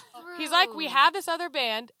 He's like, we have this other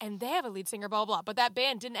band, and they have a lead singer, blah, blah, but that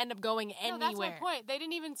band didn't end up going No, that's my anywhere. point. They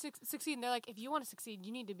didn't even succeed. And they're like, if you want to succeed,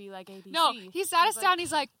 you need to be like ABC. no, he sat us He's down.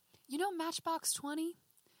 He's like, you know Matchbox 20?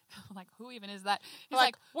 I'm like, who even is that? He's Like,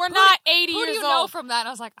 like, we're "Who not do- 80 Who do years you know old." from that? And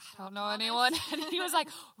I was like, I don't know anyone. And he was like,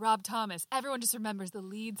 Rob Thomas. Everyone just remembers the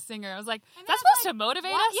lead singer. I was like, that's I'm supposed like, to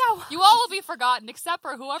motivate what? us? Yeah. You all will be forgotten except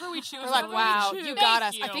for whoever we choose. We're like, whoever we wow, choose. you Thank got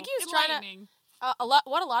us. you. I think he was trying to- Enlightening.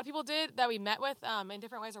 What a lot of people did that we met with in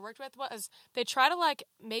different ways or worked with was they try to like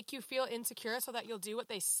make you feel insecure so that you'll do what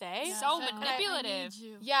they say. So Said, manipulative.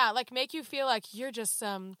 Yeah, like make you feel like you're just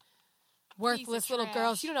some worthless little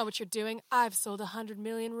girls. You don't know what you're doing. I've sold 100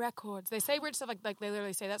 million records. They say weird stuff like they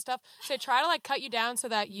literally say that stuff. So they try to like cut you down so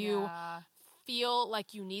that you Yeah. feel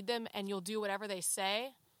like you need them and you'll do whatever they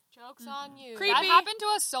say. Joke's on you. Creepy. That happened to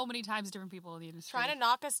us so many times, different people in the industry. Trying to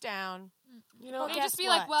knock us down. You know, Well, They'd guess just be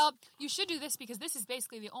what? like, well, you should do this because this is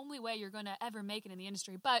basically the only way you're going to ever make it in the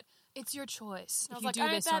industry. But it's your choice I if was you like, do I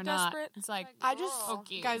ain't this that or not. desperate. It's like, I just,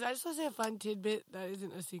 Okay. guys, I just want to say a fun tidbit that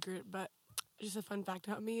isn't a secret, but just a fun fact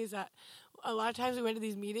about me is that a lot of times we went to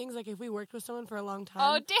these meetings, like if we worked with someone for a long time,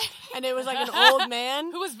 oh, damn. and it was like an old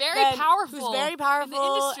man Who was very then- powerful. who's very in the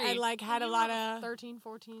powerful industry. and like had a lot of 13,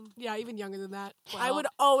 14. yeah, even younger than that. Wow. I would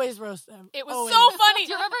always roast them. It was Always. so funny.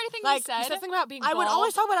 Do you remember anything Like, you You said? said something about being I would bald.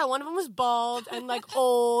 always talk about how one of them was bald and like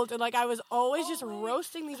old, and like I was always just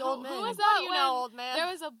roasting these old men. Who was What that do you when know, old man? there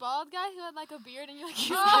was a bald guy who had like a beard and you like Oh,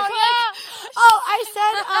 yeah. Oh,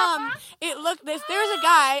 I said it looked this. There was a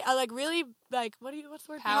guy, like really like what's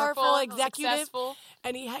the word? Powerful, executive, successful.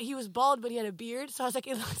 and he was bald, but he had a beard. So I was like,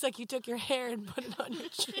 it looks like you took your hair and put it on your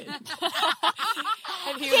chin.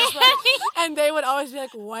 And he was like, and they would always be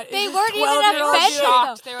like, "What?" They is weren't this even 12-year-old offended. doing?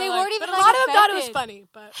 shocked. They They were weren't like- even But a like, lot of them thought it was offended. funny.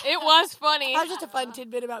 But It was funny. that was just a fun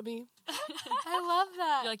tidbit about me. I love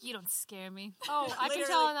that. You're like, you don't scare me. Oh, I can Literally.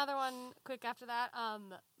 tell another one quick after that.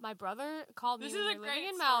 My brother called me This when is we a were living great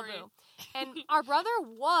in story. Malibu. And our brother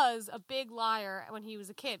was a big liar when he was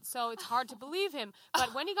a kid, so it's hard to believe him.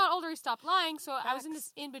 But when he got older, he stopped lying, so I was in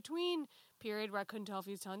this in-between period where I couldn't tell if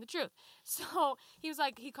he was telling the truth. So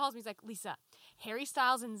he calls me, he's like, Lisa, Harry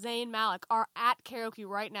Styles and Zayn Malik are at karaoke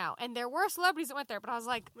right now. And there were celebrities that went there, but I was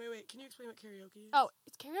like, Wait, can you explain what karaoke is? oh,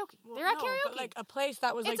 it's karaoke. Well, They're at no, karaoke. but like a place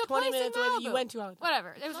that was It's like a 20 place in minutes away that you Malibu. went to all the time.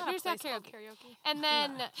 Whatever. It was Not a just at place called karaoke. And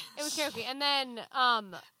then it was karaoke. And then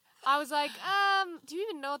I was like, do you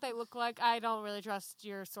even know what they look like? I don't really trust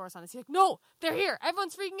your source on this. He's like, no, they're here.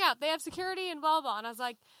 Everyone's freaking out. They have security and blah, blah, blah. And I was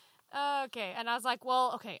like, okay. And I was like,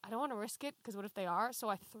 well, okay, I don't want to risk it because what if they are? So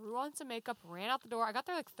I threw on some makeup, ran out the door. I got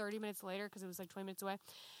there like 30 minutes later because it was like 20 minutes away.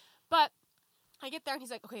 But I get there and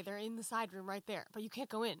he's like, okay, they're in the side room right there, but you can't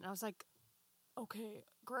go in. And I was like, okay,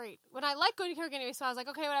 great. When I like going to karaoke anyway, so I was like,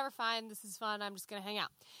 okay, whatever, fine. This is fun. I'm just going to hang out.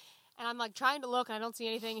 And I'm like trying to look and I don't see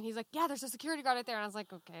anything. And he's like, yeah, there's a security guard right there. And I was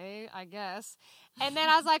like, okay, I guess. And then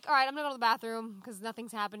I was like, all right, I'm going to go to the bathroom because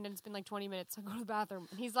nothing's happened and it's been like 20 minutes. So I go to the bathroom.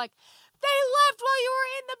 And he's like, they left while you were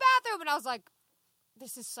in the bathroom. And I was like,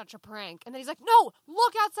 this is such a prank. And then he's like, no,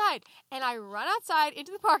 look outside. And I run outside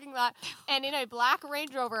into the parking lot. And in a black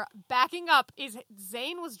Range Rover, backing up, is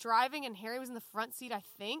Zayn was driving and Harry was in the front seat, I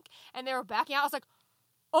think. And they were backing out. I was like,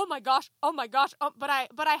 oh my gosh. Oh, but I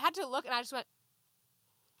had to look and I just went,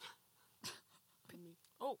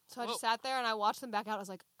 Oh, so I just sat there and I watched them back out. I was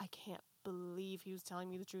like, I can't believe he was telling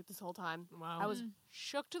me the truth this whole time. Wow. I was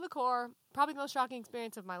shook to the core. Probably the most shocking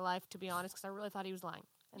experience of my life, to be honest, because I really thought he was lying.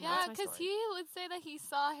 And Yeah, that's my because story. he would say that he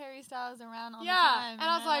saw Harry Styles around all yeah, the time. and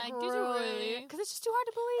I was like, did you really? Because it's just too hard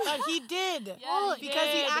to believe. But he did. Yeah, he because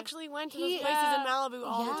he did. actually went to those He- places in Malibu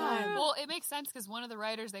all the Yeah. time. Well, it makes sense because one of the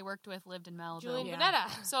writers they worked with lived in Malibu. Julian Yeah.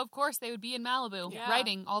 Bonetta. So, of course, they would be in Malibu Yeah.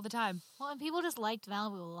 writing all the time. Well, and people just liked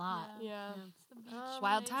Malibu a lot. Yeah.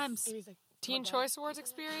 Wild times. And he's like, Teen "My bad." Choice Awards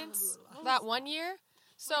experience that one year.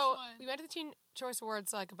 So one? we went to the Teen Choice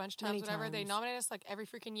Awards like a bunch of times, Many whatever. They times. nominate us like every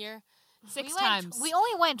freaking year. Six We times. We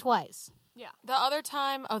only went twice. The other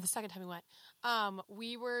time, the second time we went,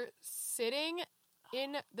 we were sitting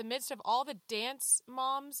in the midst of all the dance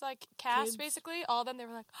moms, like cast, Kids. basically. All of them, they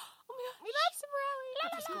were like, "Oh my god, we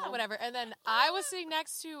love Cimorelli," whatever. And then I was sitting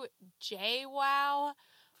next to JWoww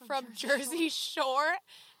from Jersey Shore,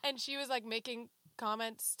 and she was like making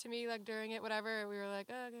comments to me like during it, whatever. We were like,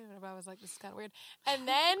 oh, okay, whatever. I was like, this is kind of weird. And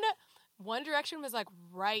then One Direction was like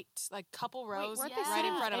right, like couple rows weren't they right sitting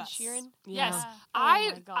in with front of Ed us. Sheeran? Yes. Yeah.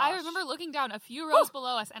 I my gosh. I remember looking down a few rows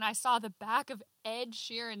below us and I saw the back of Ed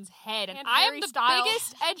Sheeran's head. And I am Harry the Styles.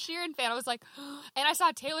 biggest Ed Sheeran fan. I was like, and I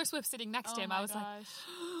saw Taylor Swift sitting next to him. I was like,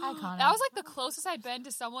 Iconic. that was like the closest I'd been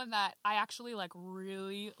to someone that I actually like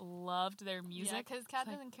really loved their Yeah, music. because Kat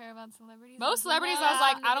doesn't care about celebrities. Most That's celebrities, what I was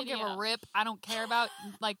like, in the I don't give video. a rip. I don't care about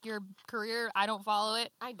like your career. I don't follow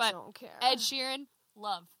it. I But don't care. Ed Sheeran,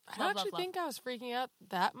 love. I don't actually think I was freaking out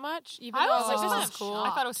that much, even I though I was was like, kind this of is cool. I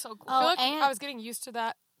thought it was so cool. I feel Oh, like and- I was getting used to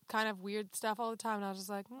that kind of weird stuff all the time, and I was just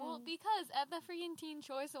like, Well, because at the freaking Teen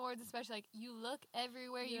Choice Awards, especially, like, you look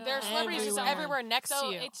everywhere you there are go. celebrities just Everywhere. everywhere next So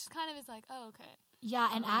to you. it just kind of is like, oh, okay. Yeah,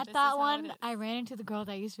 and Oh, at this that is how one, it is. I ran into the girl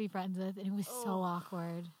that I used to be friends with, and it was so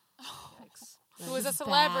awkward. Who was a This is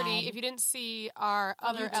celebrity? bad. If you didn't see our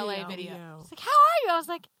other LA video, It's like, how are you? I was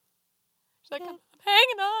like, she's like, Okay. I'm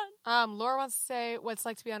hanging on. Laura wants to say what it's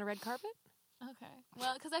like to be on a red carpet. okay.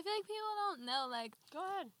 Well, because I feel like people don't know, like, Go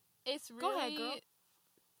ahead. it's really... Go ahead, girl.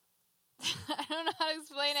 I don't know how to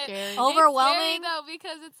explain it. Scary. Overwhelming, though,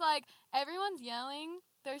 because it's like, everyone's yelling.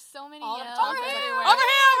 There's so many Over yells here, everywhere. over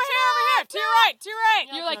here, over here, over here. To your right, to your right.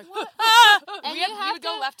 You're like, ah! And we you would have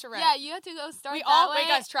go to- left to right. Yeah, you have to go start We that all way. wait,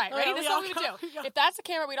 guys. Try it. Ready? Okay, This is we what we all would do. go. If that's the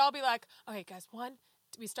camera, we'd all be like, okay, guys.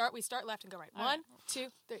 We start left and go right. All 1, right. 2,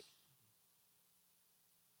 3.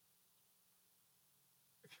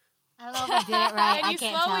 I don't know if I did it right. And I you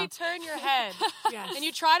can't slowly tell. turn your head, Yes. and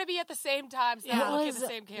you try to be at the same time, so Yeah. you It look at was the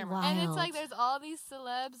same camera. wild. And it's like there's all these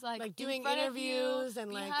celebs like in doing front of interviews you,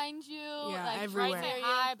 and, like, behind you, yeah, like everywhere. right Say near you.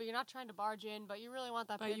 hi, but you're not trying to barge in, but you really want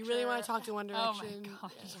that But picture. you really want to talk to One Oh my Direction.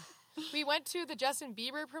 gosh. We went to the Justin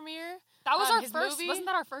Bieber premiere. That was our his first. movie. Wasn't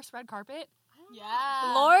that our first red carpet?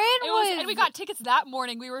 Yeah. Lauren It was, and we got tickets that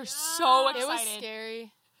morning. We were so excited. It was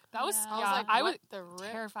scary. That was, Yeah. yeah, I I was was like, what the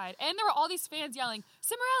rip? terrified. And there were all these fans yelling,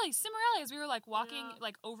 Cimorelli, Cimorelli, as we were like walking Yeah.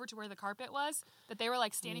 like over to where the carpet was, that they were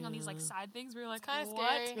like standing on these like side things. We were like, kinda what?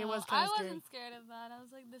 scary. It was I kind of scary. wasn't scared of that. I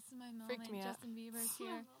was like, this is my moment. Freaked me out. Justin Bieber's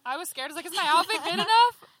here. I was scared. I was like, is my outfit good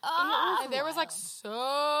enough? And there was like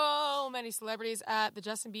so many celebrities at the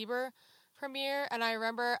Justin Bieber premiere, and I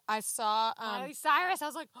remember I saw Miley Cyrus. I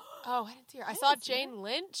was like, oh, I didn't see her. I saw Jane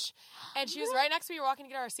Lynch, and she was right next to me. We were walking to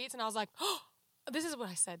get our seats, and I was like, oh, this is what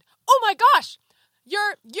I said. Oh my gosh,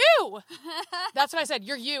 you're you. That's what I said.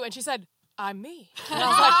 You're you, and she said, I'm me. And I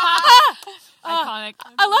was like, Iconic.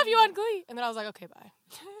 I love you on Glee. And then I was like, okay, bye.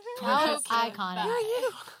 That was Okay. iconic.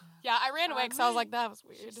 Yeah, I ran away because I was like, that was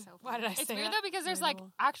weird. so Why did I It's say weird that? though because there's like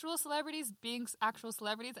Relatable. actual celebrities being actual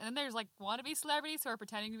celebrities, and then there's like wannabe celebrities who are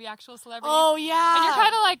pretending to be actual celebrities. Oh yeah. And you're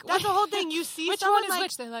kind of like, That's the whole thing. You see which someone one is like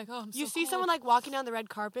which? They're like, oh, I'm you so see cool. someone like walking down the red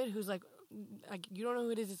carpet who's like you don't know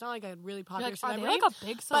who it is. It's not like a really You're popular like, are they celebrity. like a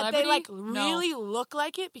big but celebrity? they like No. really look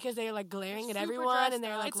like it because they're like glaring at Super everyone dressed and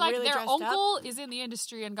they're up. like It's like really their dressed uncle is in the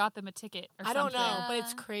industry and got them a ticket or up. I don't something. know, but Yeah.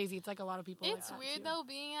 it's crazy. It's like a lot of people. It's like that, weird too. though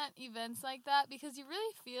being at events like that because you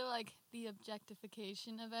really feel like the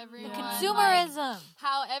objectification of everyone. Yeah. Consumerism.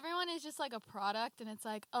 How everyone is just like a product and it's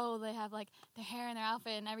like, oh, they have like their hair and their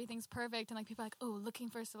outfit and everything's perfect and like people are like, oh, looking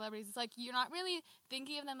for celebrities. It's like you're not really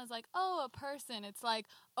thinking of them as like, oh, a person. It's like,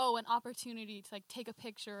 oh, an opportunity to like take a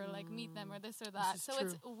picture or like meet them or this or that. is So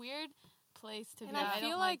it's true. a weird place to And be. I I feel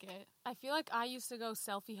don't like- like it. I feel like I used to go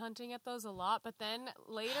selfie hunting at those a lot, but then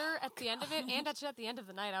later at the end of it, and actually at the end of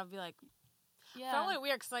the night, I would be like, Yeah. felt really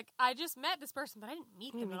weird because like I just met this person, but I didn't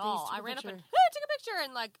meet them you at just all. took I a ran up and picture. hey, took a picture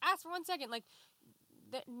and like asked for 1 second. Like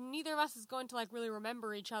neither of us is going to like really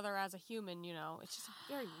remember each other as a human. You know, it's just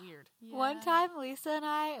very weird. One time, Lisa and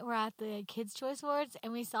I were at the Kids' Choice Awards,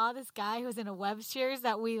 and we saw this guy who was in a web series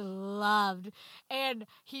that we loved, and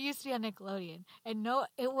he used to be on Nickelodeon. And no,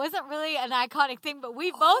 it wasn't really an iconic thing, but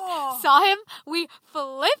we both saw him. We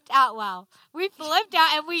flipped out. Wow, we flipped out,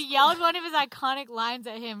 and we yelled one of his iconic lines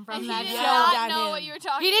at him from And that he did show. not at know him. what you were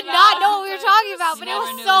talking He about. did not know what we were talking about, He but it never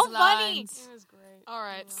was knew so his funny. lines. It was great. All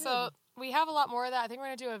right, so we have a lot more of that. I think we're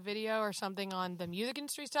going to do a video or something on the music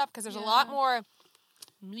industry stuff because there's a lot more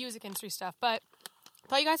music industry stuff. But I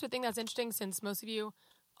thought you guys would think that's interesting since most of you,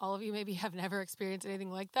 all of you maybe have never experienced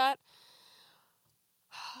anything like that.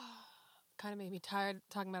 Kind of made me tired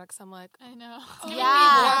talking about it because I'm like, I know.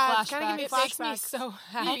 Yeah, it's kind of giving me it makes me flashbacks. so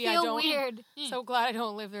I happy I feel don't. weird. So glad I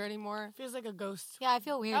don't live there anymore. Feels like a ghost. Yeah, I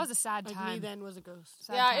feel weird. That was a sad Like time. me then was a ghost.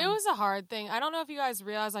 Sad Yeah, time. it was a hard thing. I don't know if you guys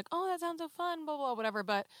realize, like, oh, that sounds so fun, blah blah, whatever.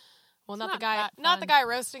 But well, not the not guy, that not the fun. guy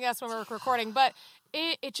roasting us when we're recording. But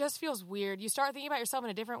it just feels weird. You start thinking about yourself in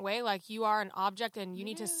a different way, like you are an object and you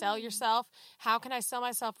need to sell yourself. How can I sell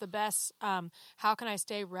myself the best? How can I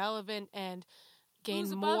stay relevant and gain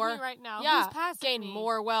Who's above more? me right now? Yeah, Who's past gain me?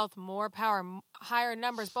 more wealth, more power, higher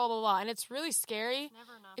numbers, blah blah blah. And it's really scary.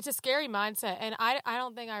 Never enough. It's a scary mindset, and I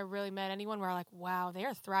don't think I really met anyone where I'm like, wow, they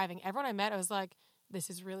are thriving. Everyone I met, I was like, this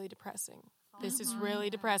is really depressing. This is really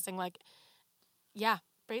depressing. Like, yeah,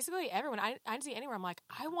 basically everyone. I didn't see anywhere I'm like,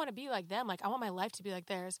 I want to be like them. Like, I want my life to be like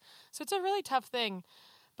theirs. So it's a really tough thing,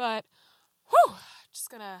 but whew,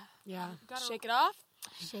 just gonna shake it off.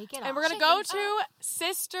 Shake it And off. we're gonna go to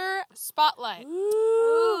Sister Spotlight.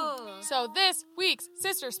 Ooh. So this week's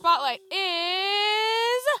Sister Spotlight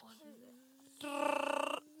is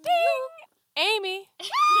ding, Amy.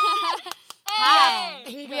 Hi.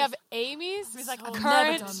 We have Amy's He's like, I've current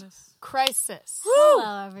never done this. crisis.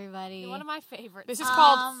 Hello, everybody. One of my favorites. This is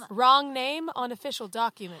called Wrong Name on Official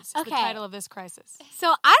Documents. Is the Okay. title of this crisis.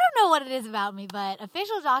 So I don't know what it is about me, but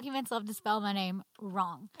official documents love to spell my name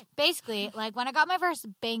wrong. Basically, like when I got my first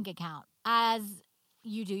bank account, as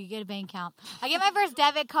you do, you get a bank account. I get my first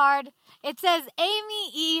debit card. It says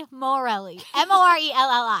Amy E. Morelli, Morelli.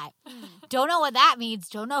 Don't know what that means.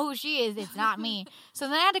 Don't know who she is. It's not me. So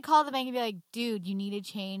then I had to call the bank and be like, dude, you need to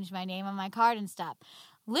change my name on my card and stuff.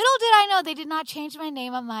 little did I know they did not change my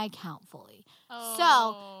name on my account fully.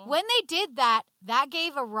 So when they did that, that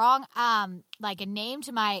gave a wrong, like a name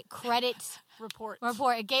to my credit report.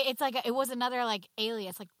 It was another like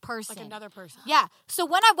alias, like person, Like another person. Yeah. So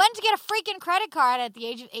when I went to get a freaking credit card at the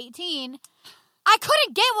age of 18, I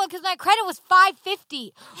couldn't get one because my credit was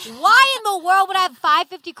 $550. Why in the world would I have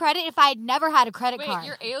 $550 credit if I had never had a credit card? Wait,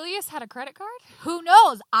 your alias had a credit card? Who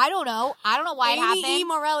knows? I don't know. I don't know why it happened.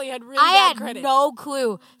 Cimorelli had really I bad had credit. no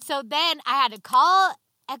clue. So then I had to call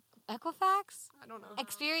Equifax, I don't know.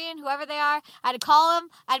 Experian, whoever they are. I had to call them.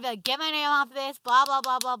 I'd be like, get my name off of this, blah, blah,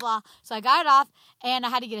 blah, blah, blah. So I got it off, and I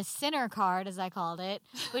had to get a sinner card, as I called it,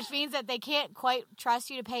 which means that they can't quite trust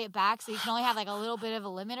you to pay it back, so you can only have like a little bit of a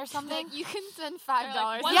limit or something. You can send Like,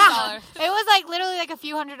 $5. $1. Yeah. It was like literally like a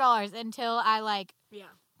few $100s until I like Yeah.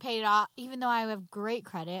 paid it off, even though I have great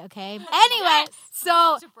credit, okay? Anyway,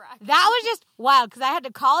 so To brag. that was just wild because I had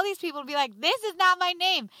to call these people and be like, this is not my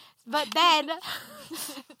name. But then a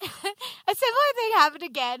similar thing happened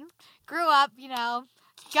again. Grew up,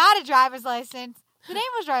 got a driver's license. The name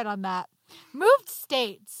was right on that. Moved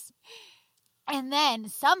states. And then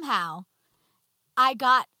somehow I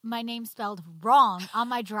got my name spelled wrong on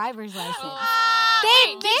my driver's license.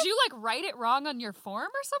 Wait, did you like write it wrong on your form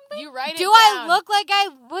or something? You write it Do down. I look like I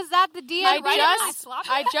was at the DMV?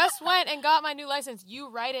 I just went and got my new license.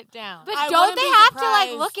 You write it down. But I don't wouldn't they be have to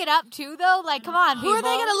surprised. look it up too though? Like, come on, Who are they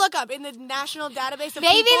people. going to look up in the national database of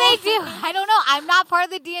Maybe people? they do. I don't know. I'm not part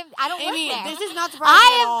of the DMV. I don't Amy, work there. this is not surprising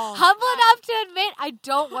I at am all. humble enough to admit I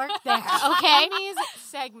don't work there. Okay. Amy's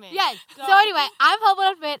segment. Yes. Go. So anyway, I'm humble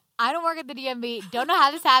enough to admit I don't work at the DMV. Don't know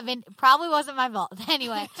how this happened. Probably wasn't my fault.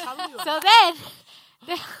 Anyway. So then.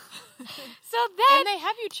 And they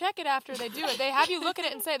have you check it after they do it. They have you look at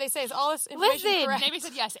it and they say, is all this information Listen. correct? Amy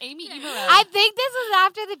said yes. Amy Cimorelli. I think this was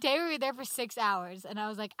after the day we were there for 6 hours, and I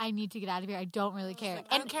was like, I need to get out of here. I don't really care.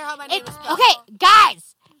 I don't care how my name It, is spelled. okay,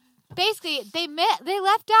 guys. Basically, they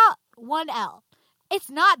left out one L. It's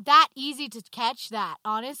not that easy to catch that,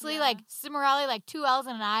 honestly. Like Cimorelli, like 2 L's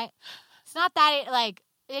and an I. It's not that like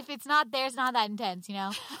if it's not there, it's not that intense, It's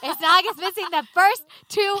not like it's missing the first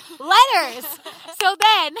 2 letters. So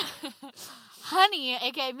then, honey,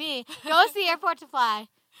 aka me, goes to the airport to fly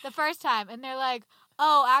the first time, and they're like,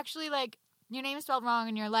 "Oh, actually, like." Your name is spelled wrong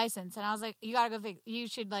in your license. And I was like, you gotta go fix, you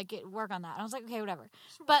should like work on that. And I was like, okay, whatever.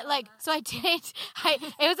 But like, so I didn't,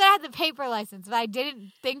 it was that I had the paper license, but I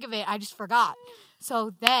didn't think of it. I just forgot.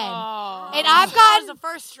 So then, and I've That gotten, was the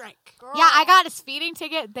first strike. yeah, I got a speeding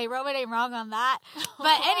ticket. They wrote my name wrong on that.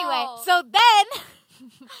 But anyway, so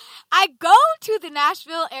then I go to the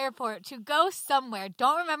Nashville airport to go somewhere.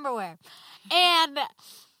 Don't remember where. And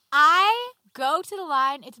I go to the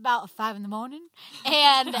line. It's about 5 a.m.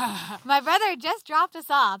 And my brother just dropped us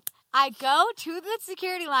off. I go to the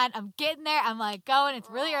security line. I'm getting there. I'm like going. It's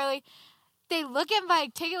really early. They look at my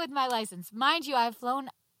ticket with my license. Mind you, I've flown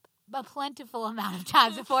a plentiful amount of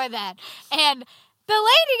times before that. And the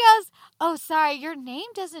lady goes, oh, sorry, your name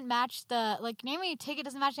doesn't match name of your ticket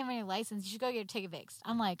doesn't match the name of your license. You should go get your ticket fixed.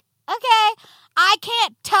 I'm like, okay, I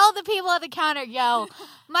can't tell the people at the counter, yo,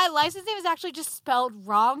 my license name is actually just spelled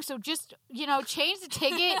wrong, so just, change the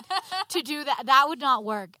ticket to do that. That would not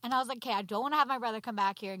work. And I was like, okay, I don't want to have my brother come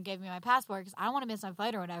back here and give me my passport because I don't want to miss my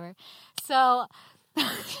flight or whatever. So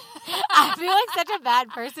I feel like such a bad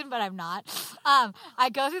person, but I'm not. I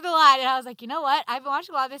go through the line and I was like, you know what? I've been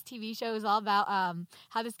watching a lot of this TV show. It's all about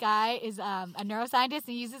how this guy is a neuroscientist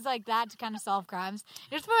and he uses like that to kind of solve crimes.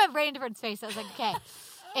 It just put my brain in a different space. I was like, okay,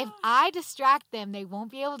 if I distract them, they won't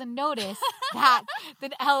be able to notice that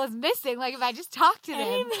the L is missing. Like if I just talk to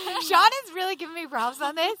them, Sean is really giving me props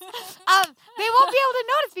on this. They won't be able to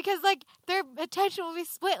notice because like their attention will be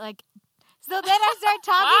split. Like. So then I start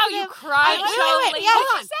talking to them. You cried. Wait,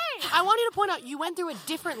 hold on. I want you to point out, you went through a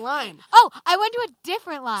different line. Oh, I went to a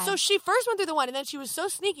different line. So she first went through the one, and then she was so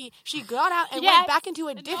sneaky, she got out and Yes. went back into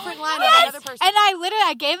a different line Yes. of another person. And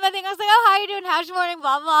I gave him a thing. I was like, oh, how are you doing? How's your morning?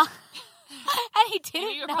 Blah, blah. And he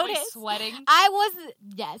didn't You were probably notice. sweating. I wasn't,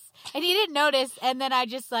 yes. And he didn't notice. And then I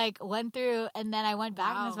just went through and then I went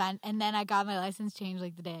back and it was fine. And then I got my license changed the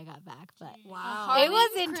day I got back. But Wow. it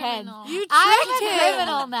was intense. You I'm tricked a him.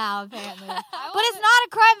 criminal now, apparently. But it's not a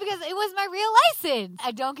crime because it was my real license.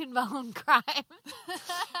 I don't condone crime.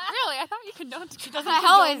 Really? I thought you condoned. I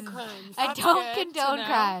always, crimes. I That's don't good to condone know.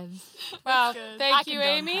 crimes. Wow, I thank you, condone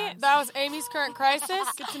Amy. crimes. That was Amy's current crisis.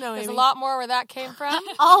 Good to know, There's Amy. a lot more where that came from.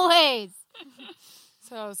 Always.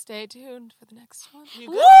 So stay tuned for the next one.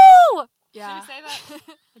 Woo! Should we say that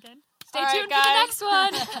again? Stay All right, tuned guys. for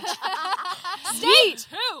the next one. Stay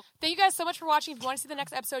tuned. Thank you guys so much for watching. If you want to see the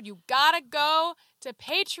next episode, you gotta go to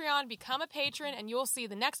Patreon, become a patron, and you'll see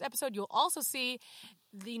the next episode. You'll also see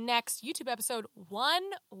the next YouTube episode 1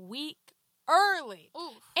 week early.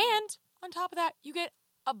 Ooh. And on top of that, you get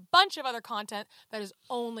a bunch of other content that is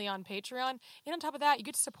only on Patreon. And on top of that, you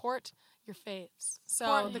get to support your faves. So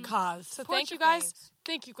Support the cause. So Support thank you your guys. faves.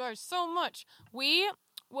 Thank you guys so much.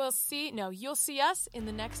 You'll see us in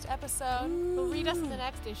the next episode. Who'll read us in the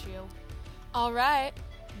next issue? All right.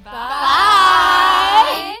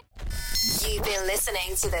 Bye. You've been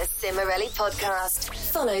listening to the Cimorelli podcast.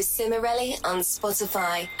 Follow Cimorelli on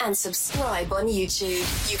Spotify and subscribe on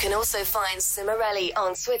YouTube. You can also find Cimorelli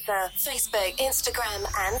on Twitter, Facebook, Instagram,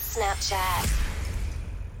 and Snapchat.